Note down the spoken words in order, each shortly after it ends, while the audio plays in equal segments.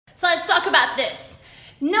So let's talk about this.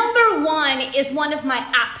 Number one is one of my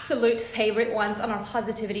absolute favorite ones on our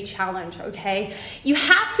positivity challenge, okay? You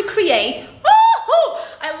have to create,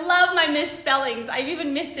 I love my misspellings. I've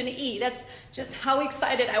even missed an E. That's just how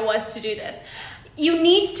excited I was to do this. You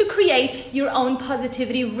need to create your own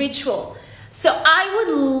positivity ritual. So I would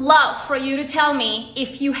love for you to tell me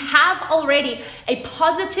if you have already a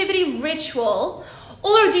positivity ritual,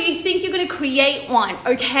 or do you think you're gonna create one,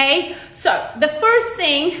 okay? So the first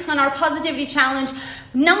thing on our positivity challenge,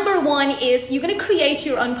 number one is you're gonna create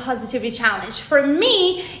your own positivity challenge. For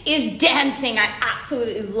me is dancing. I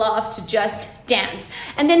absolutely love to just dance.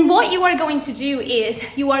 And then what you are going to do is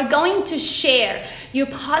you are going to share your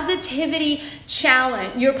positivity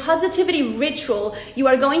challenge, your positivity ritual, you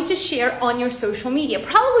are going to share on your social media,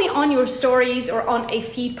 probably on your stories or on a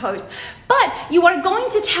feed post. But you are going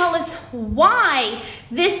to tell us why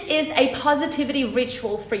this is a positivity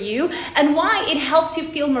ritual for you and why it helps you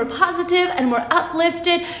feel more positive and more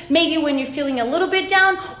uplifted, maybe when you're feeling a little bit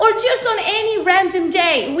down or just on any random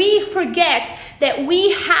day. We forget that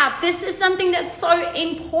we have, this is something that's so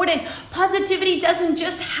important. Positivity doesn't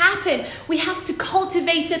just happen. We have to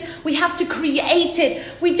cultivate it. We have to create it.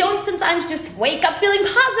 We don't sometimes just wake up feeling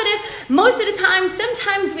positive. Most of the time,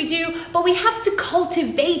 sometimes we do, but we have to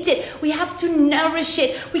cultivate it. We have to nourish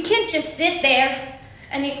it. We can't just sit there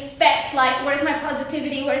and expect, like, where's my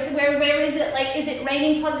positivity? Where is it? Like, is it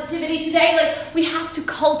raining positivity today? Like, we have to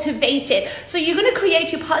cultivate it. So you're gonna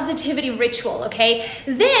create your positivity ritual, okay?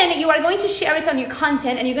 Then you are going to share it on your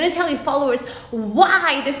content and you're gonna tell your followers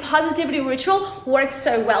why this positivity ritual works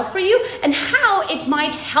so well for you and how it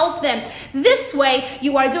might help them. This way,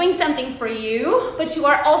 you are doing something for you, but you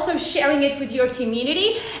are also sharing it with your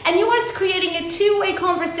community and you are creating a two-way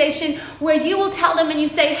conversation where you will tell them and you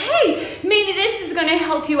say, hey, maybe this is gonna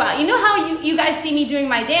help you out. You know how you guys see me doing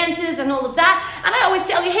my dances and all of that? And I always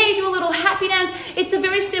tell you, hey, do a little happy dance. It's a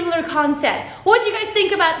very similar concept. What do you guys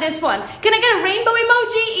think about this one? Can I get a rainbow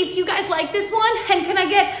emoji if you guys like this one? And can I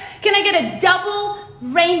get a double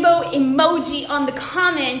rainbow emoji on the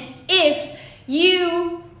comments if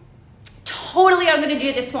you totally are going to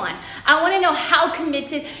do this one? I want to know how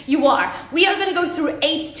committed you are. We are going to go through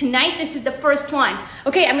 8 tonight. This is the first one.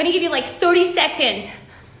 Okay, I'm going to give you like 30 seconds.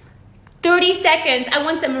 30 seconds. I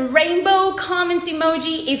want some rainbow comments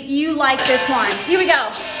emoji if you like this one. Here we go.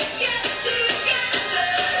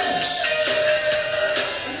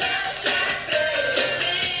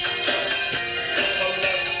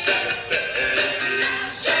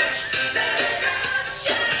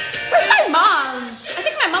 Where's my mom? I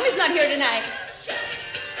think my mom is not here tonight.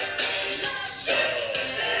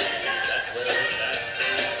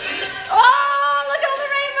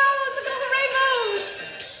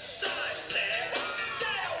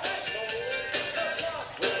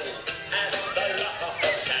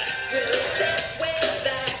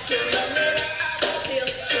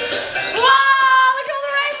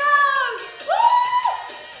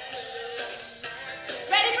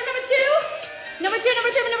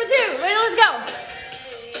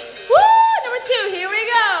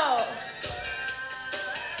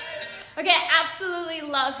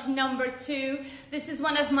 Number 2, this is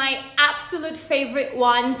one of my absolute favorite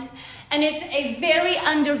ones, and it's a very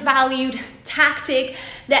undervalued tactic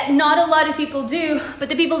that not a lot of people do, but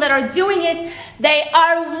the people that are doing it, they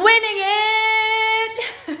are winning it.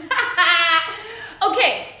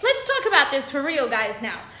 Okay, let's talk about this for real, guys,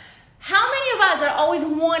 now. How many of us are always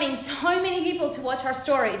wanting so many people to watch our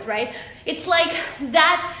stories, right? It's like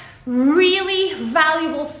that really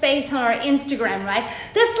valuable space on our Instagram, right?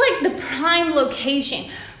 That's like the prime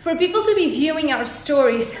location for people to be viewing our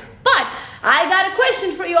stories. But I got a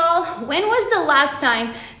question for you all. When was the last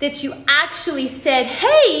time that you actually said,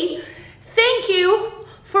 hey, thank you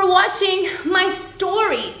for watching my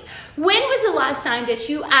stories? When was the last time that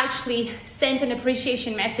you actually sent an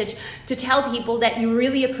appreciation message to tell people that you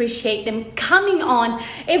really appreciate them coming on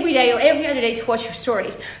every day or every other day to watch your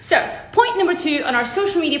stories? So point number 2 on our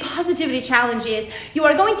social media positivity challenge is you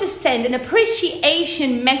are going to send an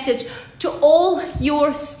appreciation message to all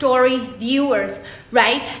your story viewers,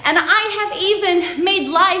 right? And I have even made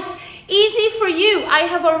life easy for you. I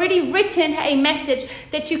have already written a message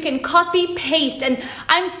that you can copy paste, and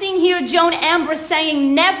I'm seeing here Joan Amber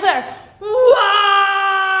saying never.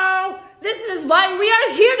 Wow, this is why we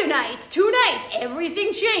are here tonight. Tonight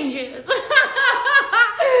everything changes.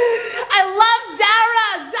 I love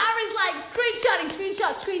Zara. Zara's like screenshot.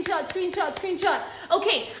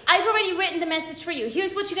 Okay, I've already written the message for you.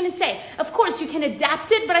 Here's what you're gonna say. Of course, you can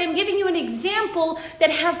adapt it, but I'm giving you an example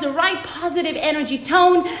that has the right positive energy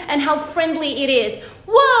tone and how friendly it is.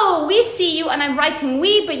 Whoa, whoa, we see you, and I'm writing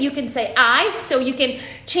we, but you can say I, so you can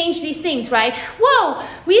change these things, right? Whoa,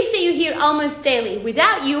 we see you here almost daily.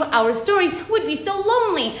 Without you, our stories would be so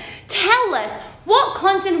lonely. Tell us, what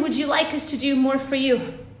content would you like us to do more for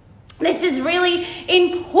you? This is really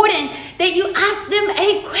important that you ask them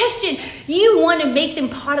a question. You want to make them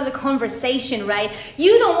part of the conversation, right?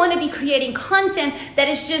 You don't want to be creating content that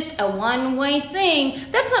is just a one-way thing.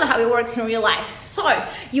 That's not how it works in real life. So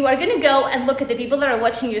you are going to go and look at the people that are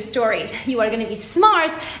watching your stories. You are going to be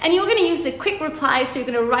smart, and you're going to use the quick replies. So you're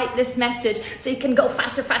going to write this message so you can go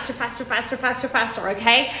faster,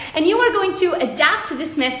 okay? And you are going to adapt to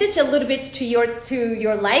this message a little bit to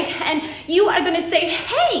your like, and you are going to say,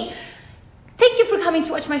 hey, thank you for coming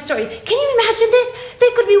to watch my story. Can you imagine this?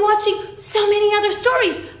 They could be watching so many other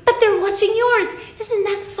stories, but they're watching yours. Isn't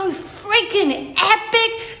that so freaking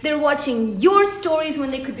epic? They're watching your stories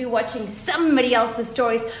when they could be watching somebody else's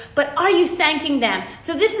stories, but are you thanking them?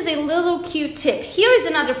 So this is a little cute tip. Here is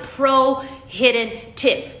another pro hidden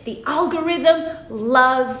tip. The algorithm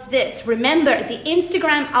loves this. Remember, the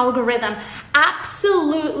Instagram algorithm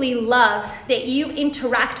absolutely loves that you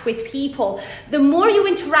interact with people. The more you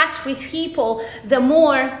interact with people, the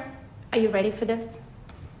more... Are you ready for this?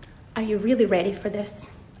 Are you really ready for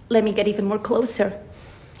this? Let me get even more closer.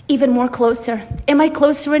 Even more closer. Am I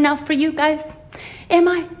closer enough for you guys? Am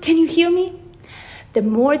I? Can you hear me? The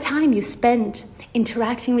more time you spend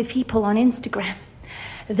interacting with people on Instagram,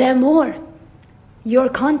 the more your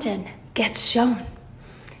content gets shown.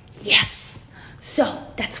 Yes. So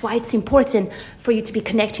that's why it's important for you to be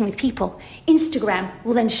connecting with people. Instagram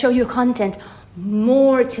will then show your content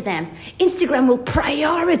more to them. Instagram will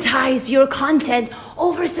prioritize your content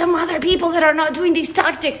over some other people that are not doing these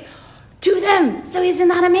tactics to them. So isn't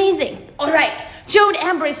that amazing? All right. Joan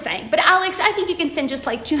Amber is saying, but Alex, I think you can send just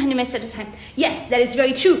like 200 messages at a time. Yes, that is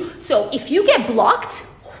very true. So if you get blocked,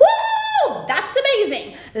 woo, that's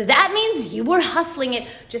amazing. That means you were hustling it.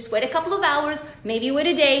 Just wait a couple of hours, maybe wait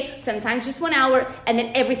a day, sometimes just 1 hour, and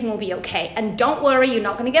then everything will be okay. And don't worry, you're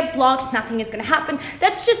not going to get blocked. Nothing is going to happen.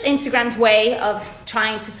 That's just Instagram's way of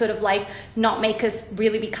trying to sort of like not make us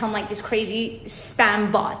really become like these crazy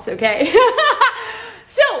spam bots, okay?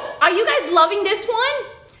 So, are you guys loving this one?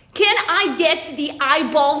 Can I get the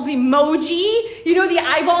eyeballs emoji? You know the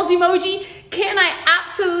eyeballs emoji? Can I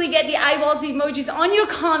absolutely get the eyeballs emojis on your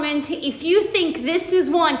comments if you think this is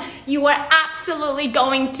one you are absolutely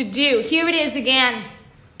going to do? Here it is again.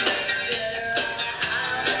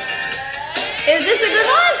 Is this a good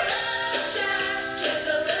one?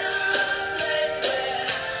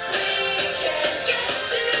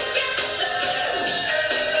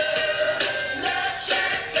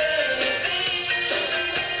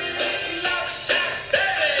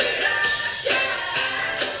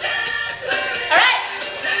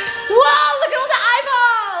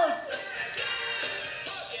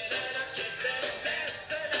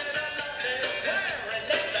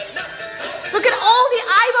 Look at all the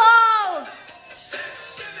eyeballs.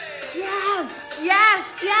 Yes, yes,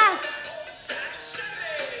 yes.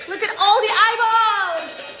 Look at all the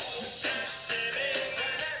eyeballs.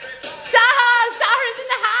 Sahara's in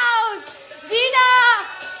the house. Dina.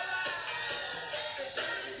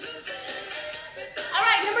 All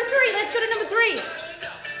right, number 3. Let's go to number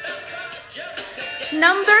 3.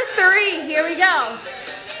 Number 3. Here we go.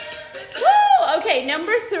 Woo! Okay,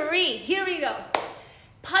 number 3. Here we go.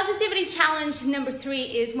 Positivity challenge number 3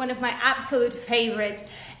 is one of my absolute favorites,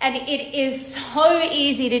 and it is so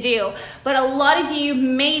easy to do, but a lot of you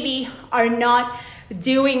maybe are not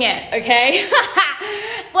doing it, okay?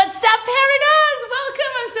 What's up, Parados?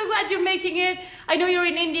 Welcome. I'm so glad you're making it. I know you're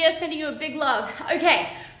in India, sending you a big love.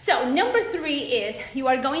 Okay, so number 3 is you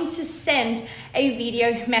are going to send a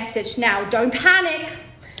video message. Now, don't panic.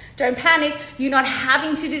 Don't panic. You're not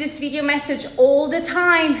having to do this video message all the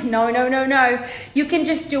time. No, no, no, no. You can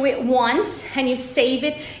just do it once and you save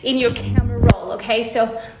it in your camera roll, okay?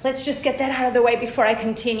 So let's just get that out of the way before I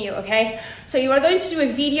continue, okay? So you are going to do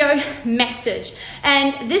a video message.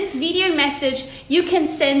 And this video message you can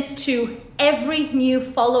send to every new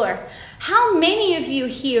follower. How many of you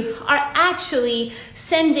here are actually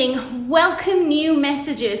sending welcome new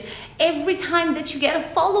messages every time that you get a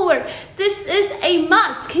follower? This is a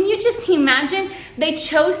must. Can you just imagine? They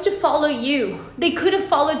chose to follow you. They could have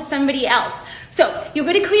followed somebody else. So you're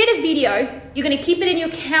going to create a video. You're going to keep it in your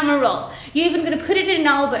camera roll. You're even going to put it in an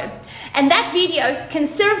album. And that video can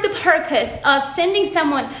serve the purpose of sending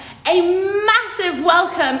someone a massive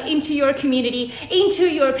welcome into your community, into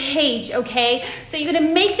your page, okay? So you're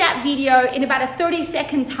gonna make that video in about a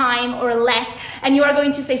 30-second time or less, and you are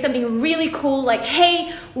going to say something really cool like,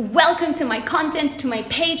 hey, welcome to my content, to my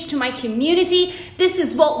page, to my community. This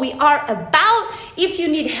is what we are about. If you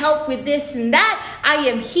need help with this and that, I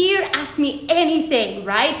am here. Ask me anything,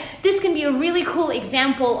 right? This can be a really cool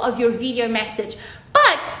example of your video message.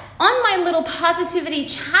 But on my little positivity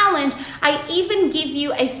challenge, I even give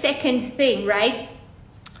you a second thing, right?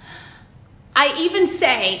 I even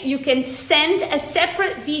say you can send a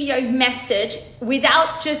separate video message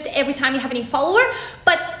without just every time you have any follower,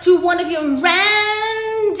 but to one of your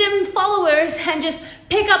random followers and just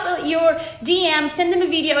pick up your DM, send them a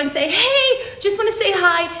video and say, hey, just want to say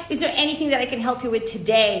hi. Is there anything that I can help you with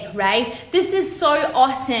today, right? This is so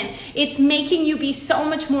awesome. It's making you be so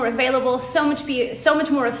much more available, so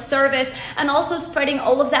much more of service, and also spreading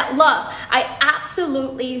all of that love. I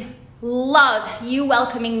absolutely love you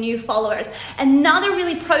welcoming new followers. Another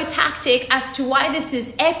really pro tactic as to why this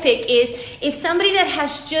is epic is if somebody that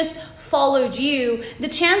has just followed you, the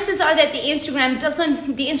chances are that the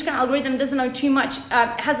Instagram algorithm doesn't know too much,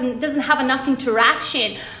 doesn't have enough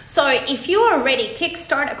interaction. So if you already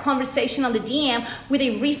kickstart a conversation on the DM with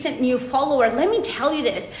a recent new follower, let me tell you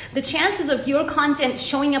this, the chances of your content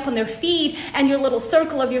showing up on their feed and your little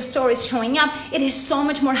circle of your stories showing up, it is so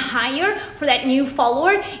much more higher for that new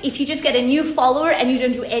follower if you just get a new follower and you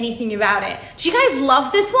don't do anything about it. Do you guys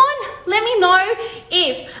love this one? Let me know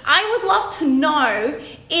I would love to know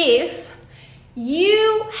if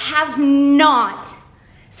you have not.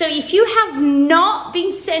 So if you have not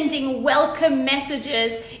been sending welcome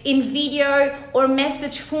messages in video or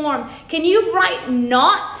message form, can you write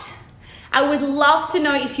not? I would love to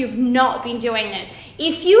know if you've not been doing this.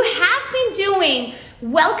 If you have been doing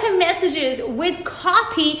welcome messages with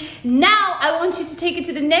copy, now I want you to take it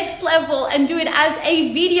to the next level and do it as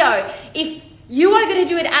a video. If you are going to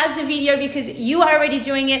do it as a video because you are already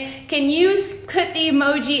doing it, can you put the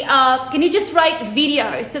emoji of, can you just write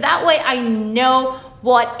video? So that way I know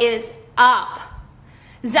what is up.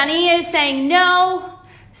 Zania is saying no.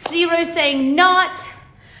 Zero is saying not.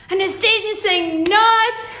 Anastasia is saying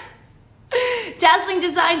not. Dazzling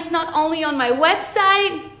Designs not only on my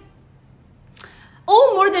website.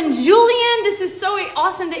 Oh, more than Julian. This is so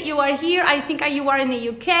awesome that you are here. I think you are in the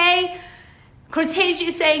UK. Cortesia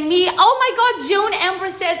is saying me. Oh my God, Joan Amber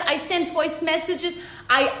says I sent voice messages.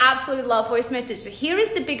 I absolutely love voice messages. Here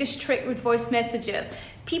is the biggest trick with voice messages.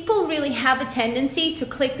 People really have a tendency to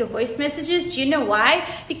click the voice messages. Do you know why?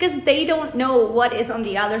 Because they don't know what is on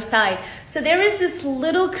the other side. So there is this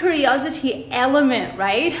little curiosity element,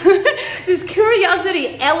 right? This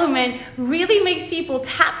curiosity element really makes people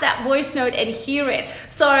tap that voice note and hear it.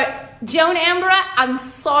 So Joan Amber, I'm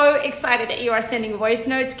so excited that you are sending voice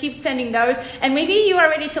notes. Keep sending those. And maybe you are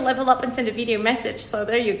ready to level up and send a video message. So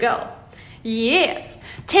there you go. Yes.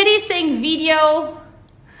 Teddy is saying video.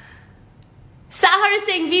 Sahar is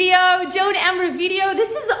saying video. Joan Amber video. This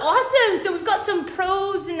is awesome. So we've got some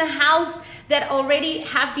pros in the house that already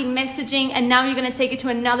have been messaging, and now you're going to take it to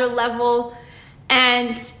another level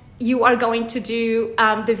and you are going to do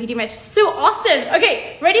the video match. So awesome.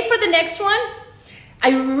 Okay, ready for the next one? I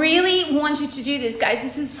really want you to do this, guys.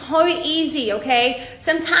 This is so easy, okay?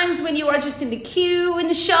 Sometimes when you are just in the queue in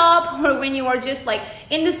the shop or when you are just like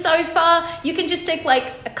in the sofa, you can just take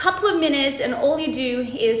like a couple of minutes and all you do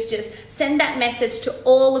is just send that message to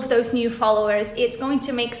all of those new followers. It's going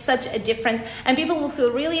to make such a difference and people will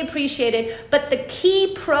feel really appreciated. But the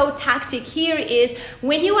key pro tactic here is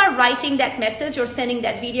when you are writing that message or sending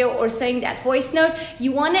that video or saying that voice note,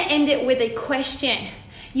 you want to end it with a question.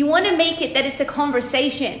 You want to make it that it's a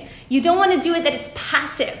conversation. You don't want to do it that it's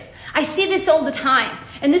passive. I see this all the time,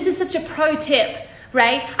 and this is such a pro tip,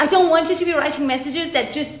 right? I don't want you to be writing messages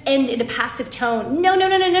that just end in a passive tone. No.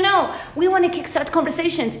 We want to kickstart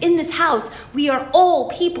conversations in this house. We are all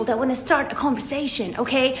people that want to start a conversation,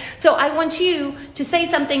 okay? So I want you to say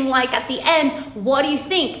something like at the end, what do you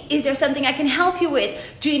think? Is there something I can help you with?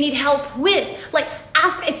 Do you need help with? Like,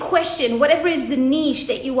 ask a question, whatever is the niche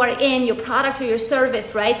that you are in, your product or your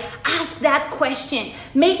service, right? Ask that question.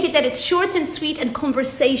 Make it that it's short and sweet and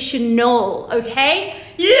conversational, okay?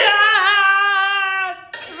 Yes!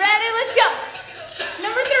 Ready? Let's go.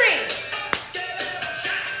 Number 3.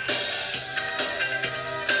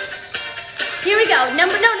 Here we go.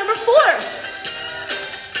 Number 4.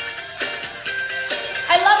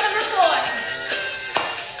 I love number 4.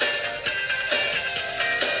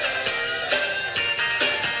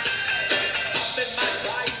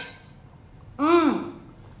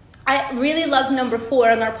 I really love number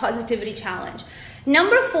 4 on our positivity challenge.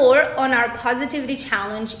 Number 4 on our positivity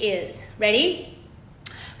challenge is, ready?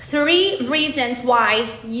 3 reasons why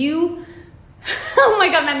you, oh my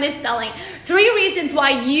God, I'm misspelling. 3 reasons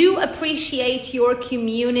why you appreciate your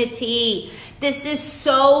community. This is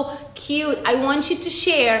so cute. I want you to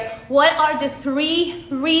share what are the 3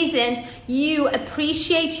 reasons you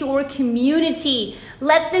appreciate your community.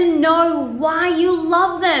 Let them know why you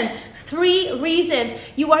love them. 3 reasons.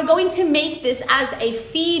 You are going to make this as a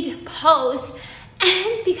feed post.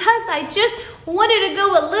 And because I just wanted to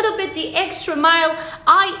go a little bit the extra mile,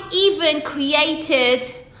 I even created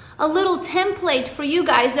a little template for you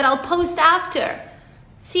guys that I'll post after.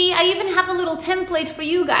 See, I even have a little template for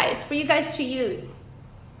you guys to use.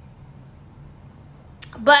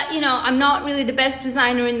 But, you know, I'm not really the best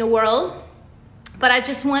designer in the world, but I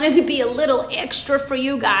just wanted to be a little extra for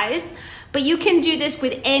you guys. But you can do this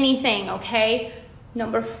with anything, okay?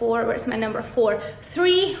 Number 4, where's my number 4?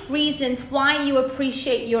 3 reasons why you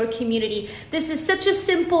appreciate your community. This is such a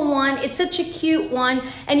simple one. It's such a cute one.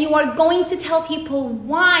 And you are going to tell people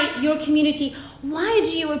why your community, why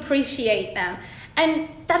do you appreciate them? And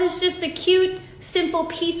that is just a cute, simple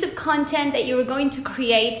piece of content that you're going to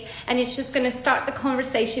create, and it's just going to start the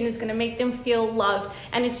conversation. It's going to make them feel loved,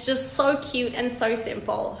 and it's just so cute and so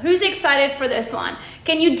simple. Who's excited for this one?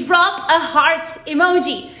 Can you drop a heart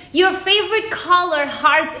emoji? Your favorite color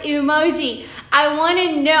hearts emoji. I want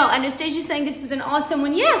to know. Anastasia saying this is an awesome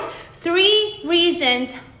one. Yes, 3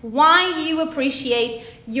 reasons why you appreciate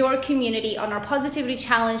your community on our positivity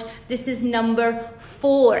challenge. This is number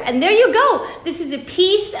 4. And there you go. This is a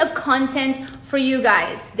piece of content for you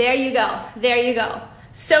guys. There you go. There you go.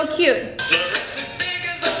 So cute.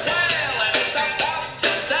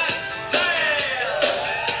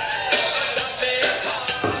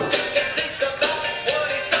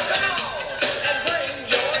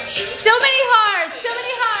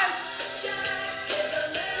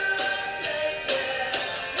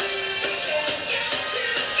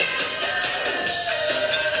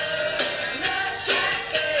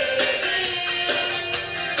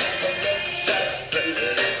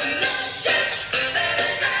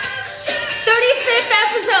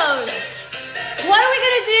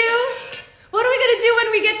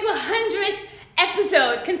 When we get to 100th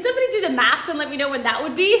episode, can somebody do the maths and let me know when that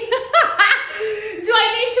would be? Do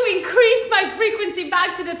I need to increase my frequency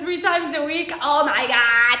back to the 3 times a week? Oh my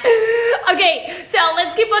God. Okay, so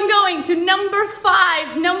let's keep on going to number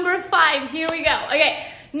 5. Number 5, here we go. Okay,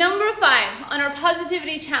 number 5 on our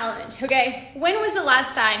positivity challenge. Okay, when was the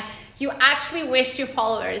last time you actually wished your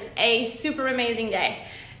followers a super amazing day?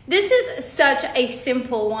 This is such a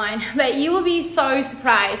simple one, but you will be so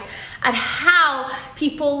surprised at how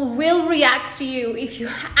people will react to you if you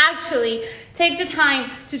actually take the time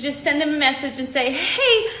to just send them a message and say,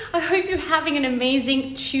 hey, I hope you're having an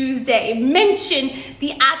amazing Tuesday. Mention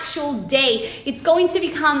the actual day. It's going to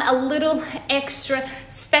become a little extra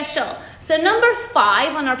special. So number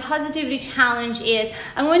 5 on our positivity challenge is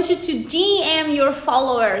I want you to DM your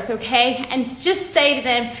followers, okay? And just say to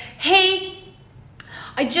them, hey,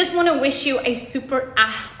 I just want to wish you a super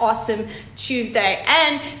awesome Tuesday.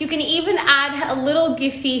 And you can even add a little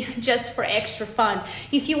Giphy just for extra fun.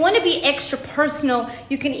 If you want to be extra personal,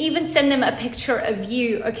 you can even send them a picture of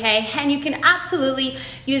you, okay? And you can absolutely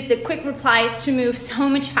use the quick replies to move so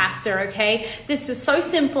much faster, okay? This is so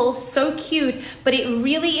simple, so cute, but it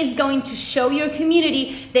really is going to show your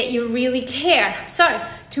community that you really care. So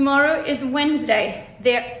tomorrow is Wednesday.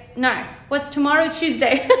 What's tomorrow?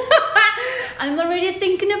 Tuesday. I'm already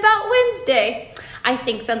thinking about Wednesday. I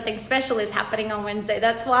think something special is happening on Wednesday.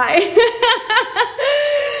 That's why.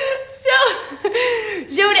 So,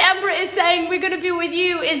 Jode Ember is saying we're going to be with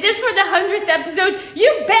you. Is this for the 100th episode?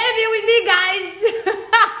 You better be with me, guys.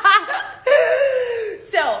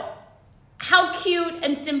 So, how cute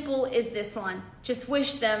and simple is this one? Just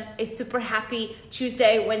wish them a super happy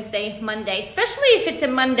Tuesday, Wednesday, Monday, especially if it's a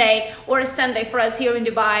Monday or a Sunday for us here in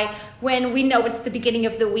Dubai when we know it's the beginning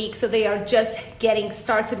of the week. So they are just getting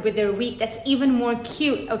started with their week. That's even more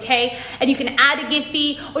cute, okay? And you can add a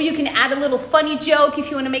Giphy or you can add a little funny joke if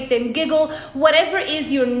you want to make them giggle. Whatever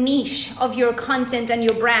is your niche of your content and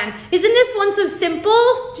your brand. Isn't this one so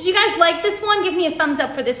simple? Did you guys like this one? Give me a thumbs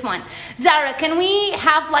up for this one. Zara, can we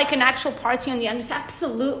have like an actual party on the end?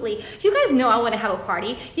 Absolutely. You guys know I want to have a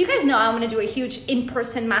party. You guys know I want to do a huge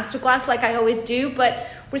in-person masterclass like I always do, but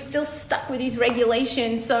we're still stuck with these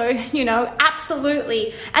regulations. So, you know,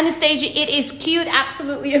 absolutely. Anastasia, it is cute.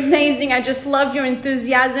 Absolutely amazing. I just love your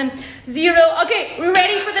enthusiasm. 0. Okay, we're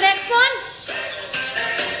ready for the next one?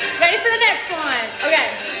 Ready for the next one. Okay.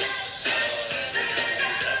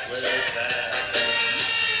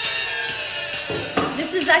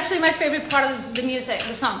 This is actually my favorite part of the music,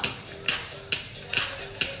 the song.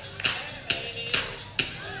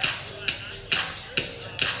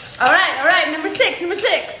 All right, number six. Here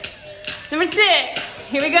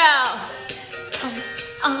we go.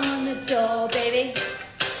 On the door, baby.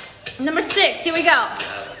 Number 6, here we go.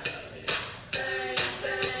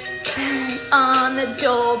 On the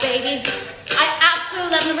door, baby. I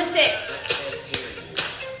absolutely love number 6.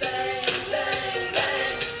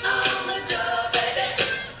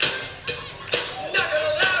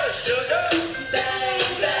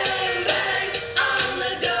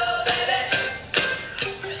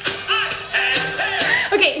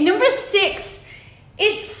 Okay, number 6.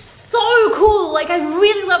 It's so cool. Like, I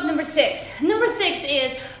really love number 6. Number 6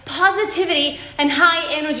 is positivity and high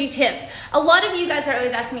energy tips. A lot of you guys are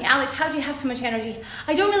always asking me, Alex, how do you have so much energy?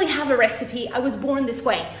 I don't really have a recipe. I was born this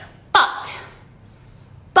way. But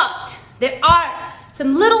there are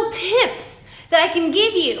some little tips that I can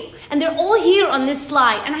give you, and they're all here on this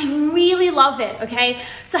slide, and I really love it, okay?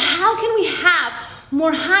 So how can we have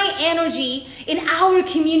more high energy in our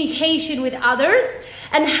communication with others,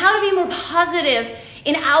 and how to be more positive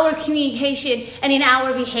in our communication and in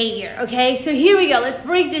our behavior, okay? So here we go, let's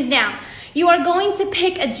break this down. You are going to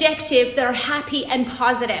pick adjectives that are happy and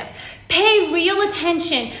positive. Pay real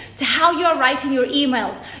attention to how you are writing your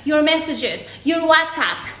emails, your messages, your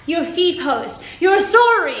WhatsApps, your feed posts, your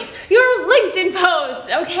stories, your LinkedIn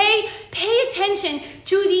posts, okay? Pay attention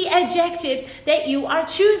to the adjectives that you are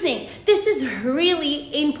choosing. This is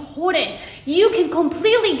really important. You can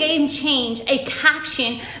completely game change a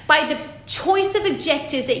caption by the choice of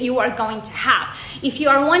adjectives that you are going to have. If you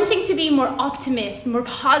are wanting to be more optimist, more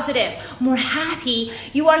positive, more happy,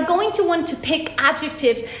 you are going to want to pick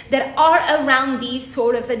adjectives that are around these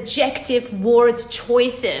sort of adjective words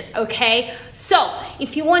choices, okay? So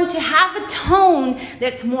if you want to have a tone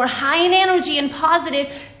that's more high in energy and positive,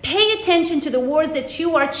 pay attention to the words that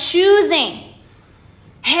you are choosing.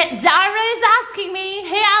 Hey, Zara is asking me,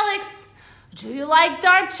 hey Alex, do you like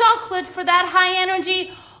dark chocolate for that high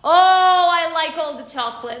energy? Oh, I like all the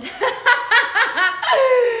chocolate.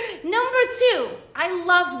 Number 2, I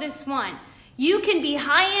love this one. You can be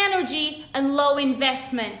high energy and low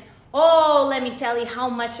investment. Oh, let me tell you how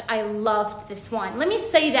much I loved this one. Let me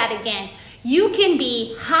say that again. You can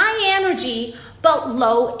be high energy but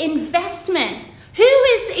low investment. Who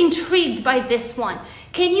is intrigued by this one?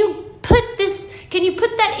 Can you put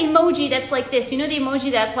that emoji that's like this? You know the emoji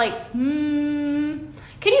that's like, Can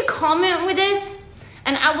you comment with this?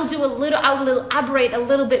 And I will elaborate a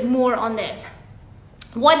little bit more on this.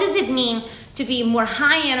 What does it mean to be more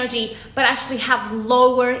high energy but actually have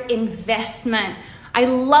lower investment? I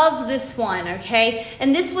love this one, okay?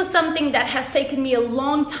 And this was something that has taken me a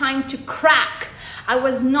long time to crack. I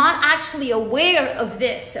was not actually aware of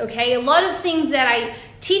this, okay? A lot of things that I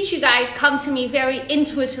teach you guys come to me very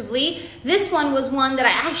intuitively. This one was one that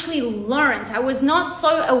I actually learned. I was not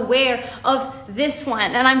so aware of this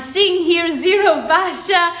one. And I'm seeing here Zero,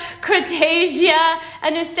 Basha, Cortasia,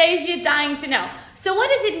 Anastasia dying to know. So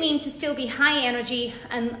what does it mean to still be high energy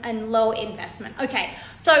and low investment? Okay,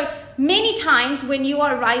 so many times when you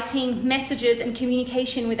are writing messages and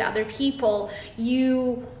communication with other people,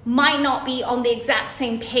 you might not be on the exact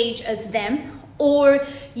same page as them, or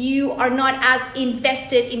you are not as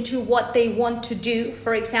invested into what they want to do,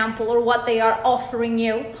 for example, or what they are offering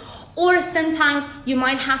you. Or sometimes you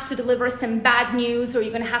might have to deliver some bad news, or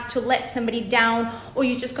you're going to have to let somebody down, or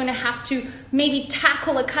you're just going to have to maybe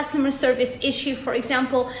tackle a customer service issue, for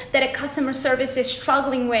example, that a customer service is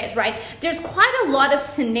struggling with, right? There's quite a lot of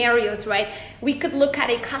scenarios, right? We could look at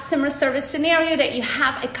a customer service scenario that you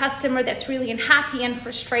have a customer that's really unhappy and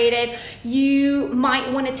frustrated. You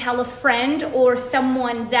might want to tell a friend or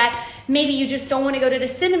someone that maybe you just don't want to go to the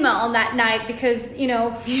cinema on that night because, you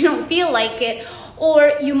don't feel like it.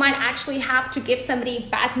 Or you might actually have to give somebody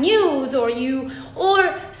bad news, or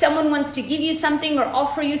someone wants to give you something or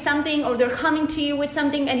offer you something, or they're coming to you with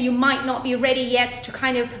something and you might not be ready yet to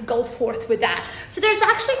kind of go forth with that. So there's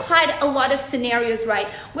actually quite a lot of scenarios, right,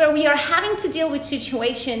 where we are having to deal with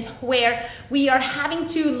situations where we are having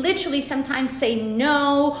to literally sometimes say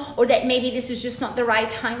no, or that maybe this is just not the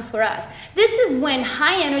right time for us. This is when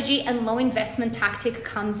high energy and low investment tactic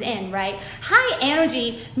comes in, right? High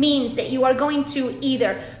energy means that you are going to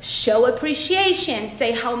either show appreciation,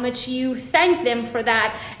 say how much you thank them for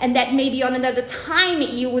that, and that maybe on another time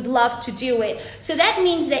you would love to do it. So that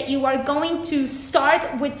means that you are going to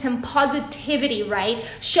start with some positivity, right?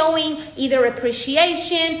 Showing either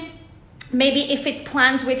appreciation, Maybe if it's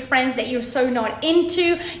plans with friends that you're so not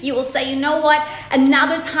into, you will say, you know what,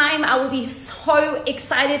 another time I will be so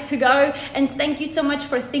excited to go, and thank you so much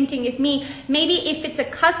for thinking of me. Maybe if it's a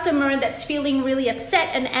customer that's feeling really upset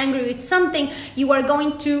and angry with something, you are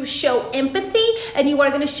going to show empathy and you are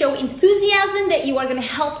going to show enthusiasm that you are going to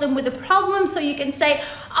help them with the problem. So you can say,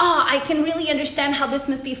 I can really understand how this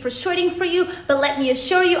must be frustrating for you, but let me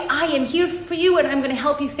assure you, I am here for you and I'm going to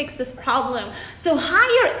help you fix this problem. So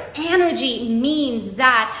higher energy means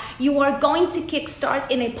that you are going to kickstart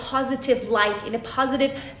in a positive light, in a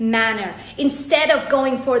positive manner, instead of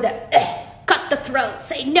going for the cut the throat,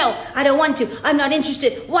 say, no, I don't want to, I'm not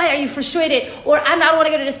interested, why are you frustrated, or I don't want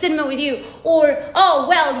to go to the cinema with you, or, oh,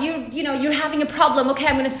 well, you're having a problem, okay,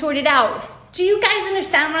 I'm going to sort it out. Do you guys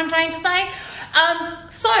understand what I'm trying to say?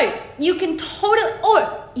 So you can totally,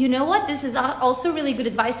 or you know what? This is also really good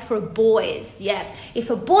advice for boys. Yes. If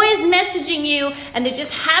a boy is messaging you and they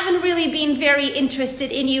just haven't really been very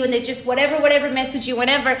interested in you and they just whatever message you,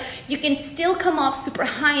 whatever, you can still come off super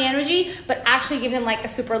high energy, but actually give them like a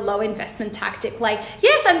super low investment tactic. Like,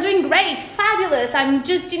 yes, I'm doing great. Fabulous. I'm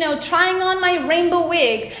just, trying on my rainbow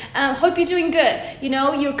wig. Hope you're doing good.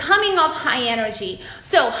 You're coming off high energy.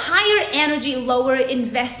 So higher energy, lower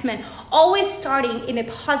investment, always starting in a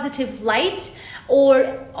positive light,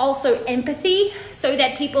 or also empathy, so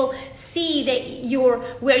that people see that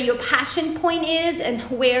where your passion point is and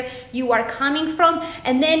where you are coming from.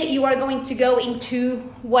 And then you are going to go into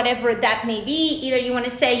whatever that may be. Either you want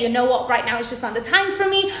to say, you know what, right now it's just not the time for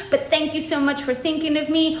me, but thank you so much for thinking of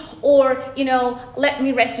me. Or, let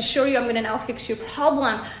me rest assure you, I'm going to now fix your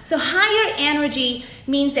problem. So higher energy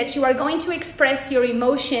means that you are going to express your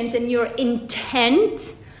emotions and your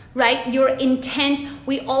intent, right? Your intent.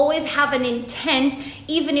 We always have an intent,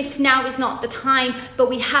 even if now is not the time, but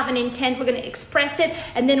we have an intent. We're going to express it,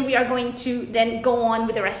 and then we are going to then go on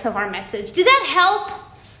with the rest of our message. Did that help?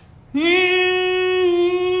 Mandy's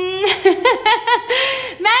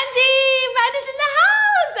in the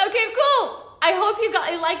house. Okay, cool. I hope you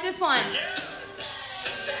like this one.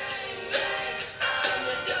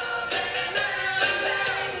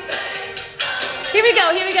 Here we go.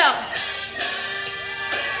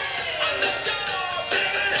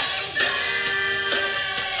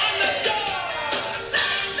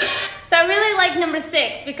 So I really like number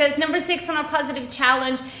 6, because number 6 on our positive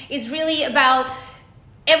challenge is really about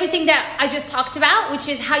everything that I just talked about, which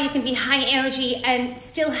is how you can be high energy and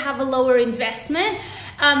still have a lower investment.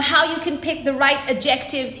 How you can pick the right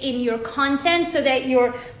adjectives in your content so that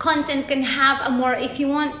your content can have a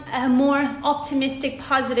more optimistic,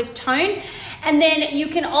 positive tone. And then you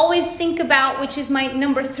can always think about, which is my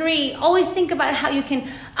number 3, always think about how you can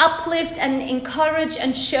uplift and encourage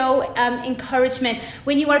and show encouragement.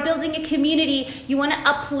 When you are building a community, you want to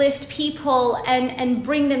uplift people and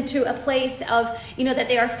bring them to a place of, that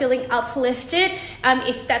they are feeling uplifted.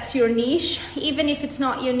 If that's your niche, even if it's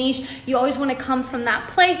not your niche, you always want to come from that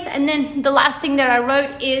place. And then the last thing that I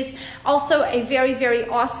wrote is also a very, very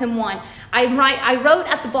awesome one. I wrote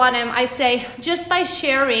at the bottom, I say, just by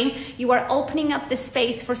sharing, you are opening up the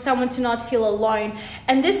space for someone to not feel alone.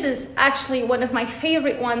 And this is actually one of my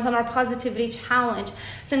favorite ones on our positivity challenge.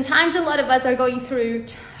 Sometimes a lot of us are going through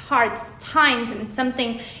hard times and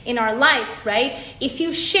something in our lives, right? If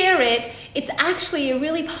you share it, it's actually a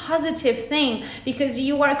really positive thing, because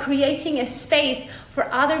you are creating a space for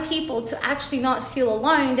other people to actually not feel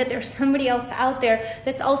alone, that there's somebody else out there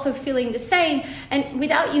that's also feeling the same. And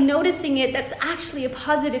without you noticing it, that's actually a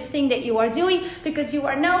positive thing that you are doing, because you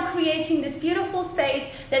are now creating this beautiful space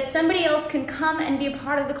that somebody else can come and be a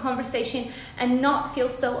part of the conversation and not feel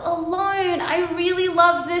so alone. I really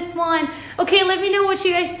love this one. Okay, let me know what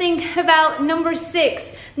you guys think about number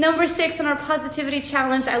 6. Number 6 on our positivity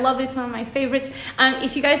challenge. I love it. It's one of my favorites.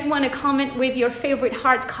 If you guys want to comment with your favorite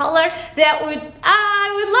heart color,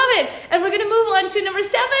 I would love it. And we're going to move on to number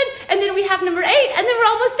 7, and then we have number 8, and then we're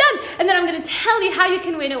almost done. And then I'm going to tell you how you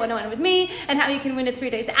can win a one-on-one with me and how you can win a 3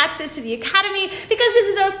 days access to the Academy, because this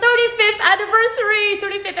is our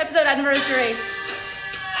 35th episode anniversary.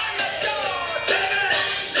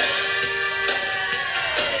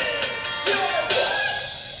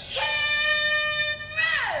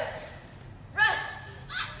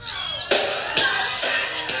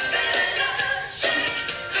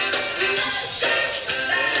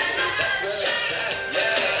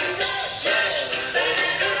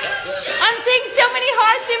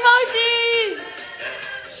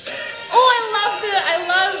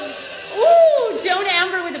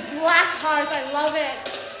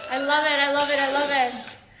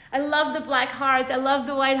 I love the black hearts. I love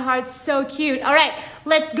the white hearts. So cute. All right,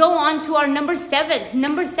 let's go on to our number 7.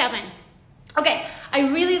 Number 7. Okay, I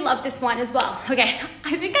really love this one as well. Okay,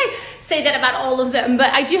 I think I say that about all of them,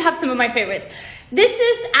 but I do have some of my favorites. This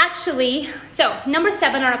is actually, so number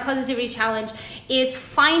 7 on our positivity challenge is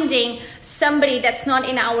finding somebody that's not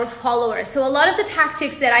in our followers. So a lot of the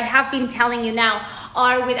tactics that I have been telling you now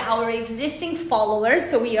are with our existing followers.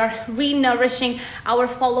 So we are re-nourishing our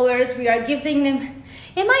followers. We are giving them,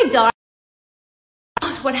 am I dark?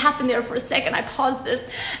 What happened there for a second? I paused this.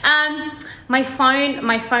 My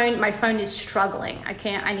phone is struggling.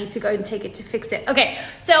 I need to go and take it to fix it. Okay,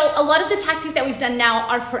 so a lot of the tactics that we've done now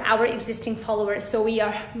are for our existing followers. So we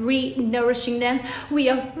are re-nourishing them. We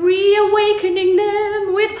are reawakening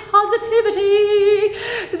them with positivity.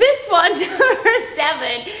 This one, number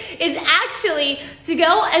 7, is actually to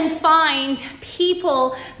go and find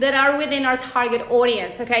people that are within our target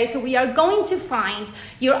audience. Okay, so we are going to find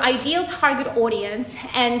your ideal target audience.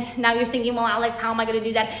 And now you're thinking, well, Alex, how am I going to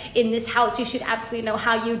do that in this house? You should absolutely know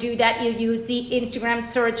how you do that. You use the Instagram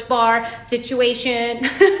search bar situation.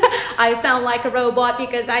 I sound like a robot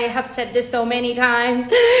because I have said this so many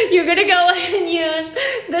times. You're going to go and use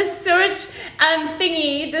the search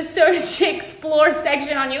thingy, the search explore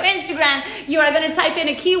section on your Instagram. You are going to type in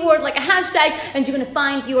a keyword like a hashtag and you're going to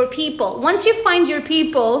find your people. Once you find your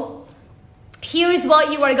people, here is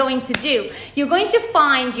what you are going to do. You're going to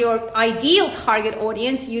find your ideal target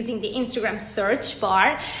audience using the Instagram search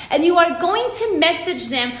bar, and you are going to message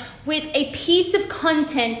them with a piece of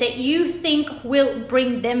content that you think will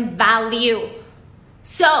bring them value.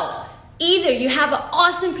 So, either you have an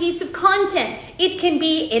awesome piece of content. It can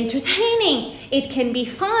be entertaining. It can be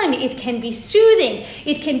fun. It can be soothing.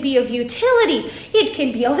 It can be of utility. It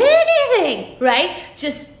can be of anything, right?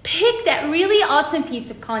 Just pick that really awesome piece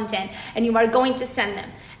of content and you are going to send them.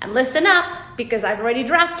 And listen up, because I've already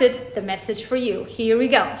drafted the message for you. Here we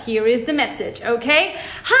go. Here is the message, okay?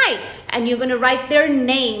 Hi, and you're gonna write their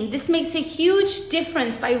name. This makes a huge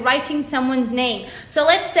difference by writing someone's name. So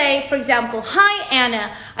let's say, for example, hi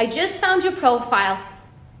Anna, I just found your profile.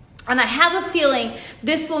 And I have a feeling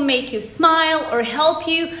this will make you smile or help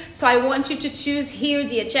you. So I want you to choose here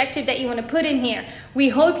the adjective that you want to put in here. We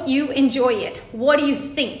hope you enjoy it. What do you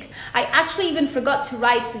think? I actually even forgot to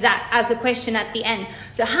write that as a question at the end.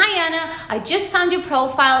 So, hi Anna, I just found your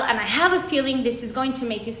profile and I have a feeling this is going to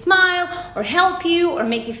make you smile or help you or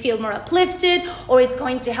make you feel more uplifted, or it's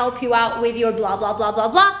going to help you out with your blah, blah, blah, blah,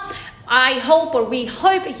 blah. I hope, or we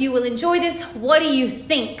hope you will enjoy this. What do you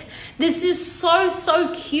think? This is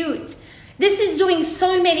so cute. This is doing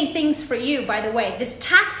so many things for you, by the way. This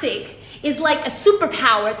tactic is like a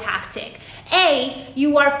superpower tactic.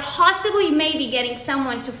 You are possibly maybe getting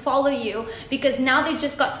someone to follow you because now they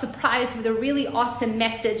just got surprised with a really awesome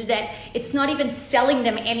message that it's not even selling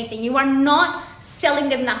them anything. You are not selling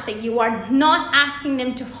them nothing. You are not asking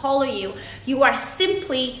them to follow you. You are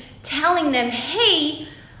simply telling them, hey,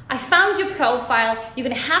 I found your profile. You're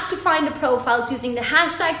gonna have to find the profiles using the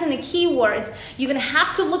hashtags and the keywords. You're gonna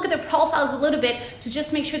have to look at the profiles a little bit to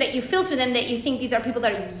just make sure that you filter them, that you think these are people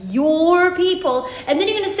that are your people. And then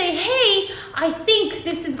you're gonna say, hey, I think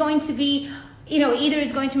this is going to be, either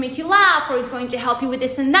it's going to make you laugh or it's going to help you with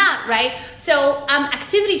this and that, right? So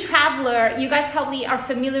Activity Traveler, you guys probably are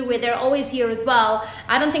familiar with, they're always here as well.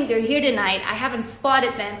 I don't think they're here tonight. I haven't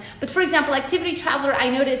spotted them. But for example, Activity Traveler, I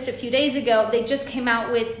noticed a few days ago, they just came out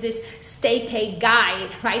with this staycay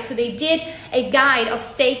guide, right? So they did a guide of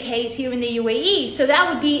staycays here in the UAE. So that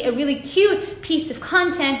would be a really cute piece of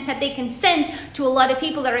content that they can send to a lot of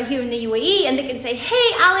people that are here in the UAE, and they can say,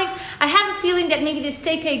 hey, Alex, I have a feeling that maybe this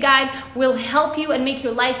staycay guide will help you and make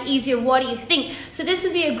your life easier. What do you think? So this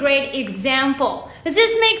would be a great example. Does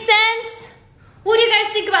this make sense? What do you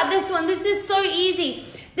guys think about this one? This is so easy.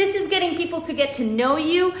 This is getting people to get to know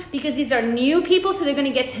you because these are new people, so they're going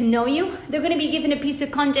to get to know you. They're going to be given a piece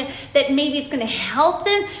of content that maybe it's going to help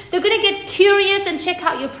them. They're going to get curious and check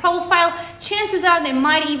out your profile. Chances are they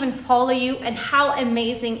might even follow you, and how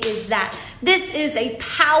amazing is that? This is a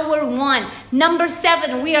power one. Number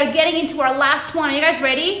 7, we are getting into our last one. Are you guys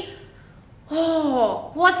ready?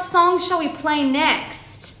 Oh, what song shall we play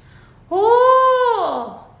next?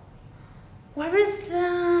 Oh, what was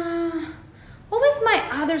my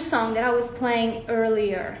other song that I was playing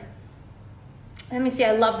earlier? Let me see,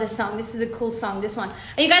 I love this song. This is a cool song, this one.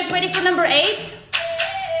 Are you guys ready for number 8?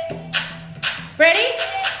 Ready?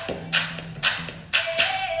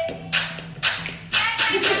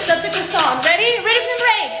 This is such a cool song. Ready? Ready for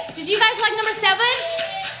number 8? Did you guys like number 7?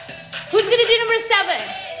 Who's gonna do number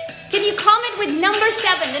 7? Can you comment with number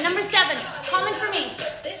 7? The number 7. Comment for me.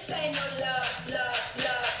 This ain't no love.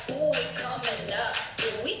 Ooh, we coming up.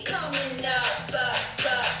 Yeah, we coming up. But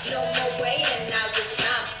no more waiting. Now's the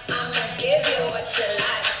time. I'ma give you what you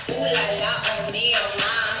like. Ooh la la.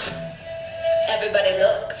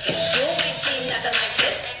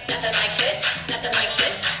 nothing like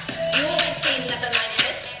this. You ain't seen nothing like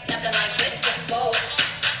this before.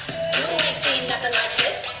 You ain't seen nothing like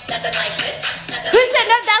this, nothing like this, nothing Who's like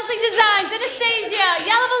setting up Dazzling Designs? Anastasia,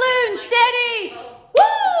 Yellow Balloon, steady.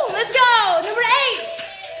 Woo! Let's go. Number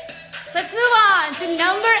 8. Let's move on to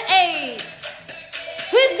number 8.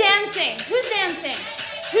 Who's dancing? Who's dancing?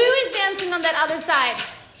 Who is dancing on that other side?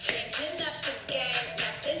 changing up the game.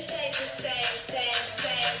 Nothing stays the same.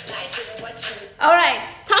 Life is what you. All right,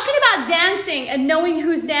 talking about dancing and knowing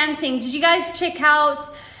who's dancing. Did you guys check out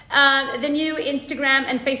the new Instagram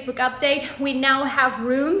and Facebook update? We now have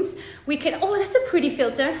rooms. We can, oh, that's a pretty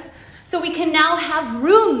filter. So we can now have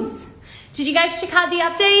rooms. Did you guys check out the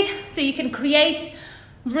update? So you can create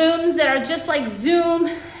rooms that are just like Zoom,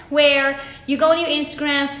 where you go on your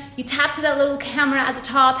Instagram, you tap to that little camera at the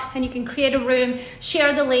top, and you can create a room,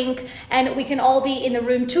 share the link, and we can all be in the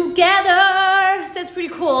room together. So that's pretty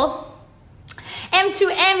cool.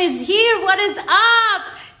 M2M is here. What is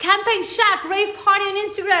up? Campaign Shack, rave party on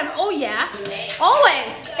Instagram. Oh yeah,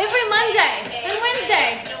 always, every Monday and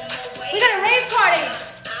Wednesday. We got a rave party.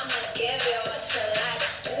 I'ma give you what you like.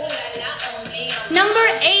 Ooh la la on me. Number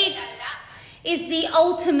 8 is the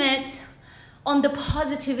ultimate on the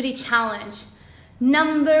positivity challenge.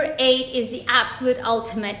 Number 8 is the absolute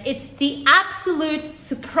ultimate. It's the absolute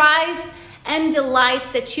surprise and delight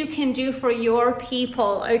that you can do for your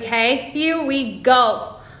people, okay? Here we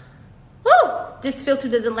go. Woo! This filter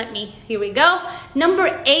doesn't let me. Here we go.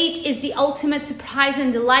 Number 8 is the ultimate surprise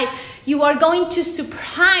and delight. You are going to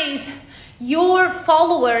surprise your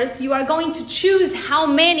followers. You are going to choose how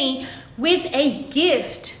many with a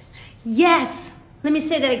gift. Yes, let me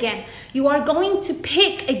say that again. You are going to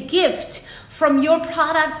pick a gift from your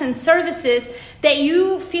products and services that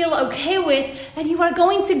you feel okay with, and you are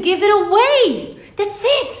going to give it away. That's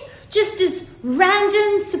it. Just this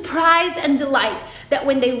random surprise and delight that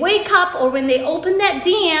when they wake up or when they open that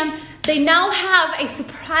DM, they now have a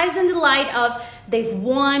surprise and delight of they've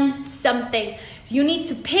won something. You need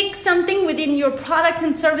to pick something within your product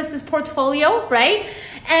and services portfolio, right?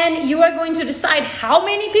 And you are going to decide how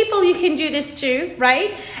many people you can do this to,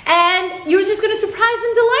 right? And you're just going to surprise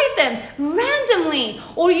and delight them randomly.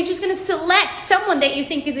 Or you're just going to select someone that you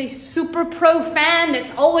think is a super pro fan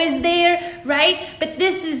that's always there, right? But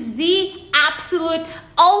this is the absolute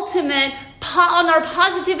ultimate on our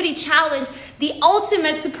positivity challenge, the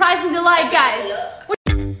ultimate surprise and delight, guys.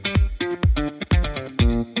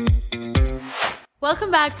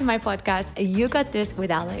 Welcome back to my podcast, You Got This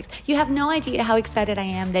with Alex. You have no idea how excited I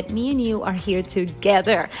am that me and you are here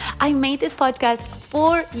together. I made this podcast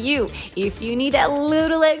for you. If you need that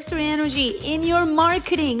little extra energy in your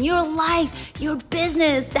marketing, your life, your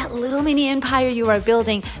business, that little mini empire you are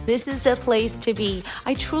building, this is the place to be.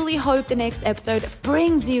 I truly hope the next episode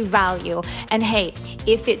brings you value. And hey,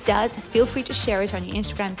 if it does, feel free to share it on your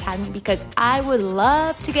Instagram, tag me, because I would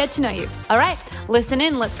love to get to know you. All right, listen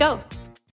in, let's go.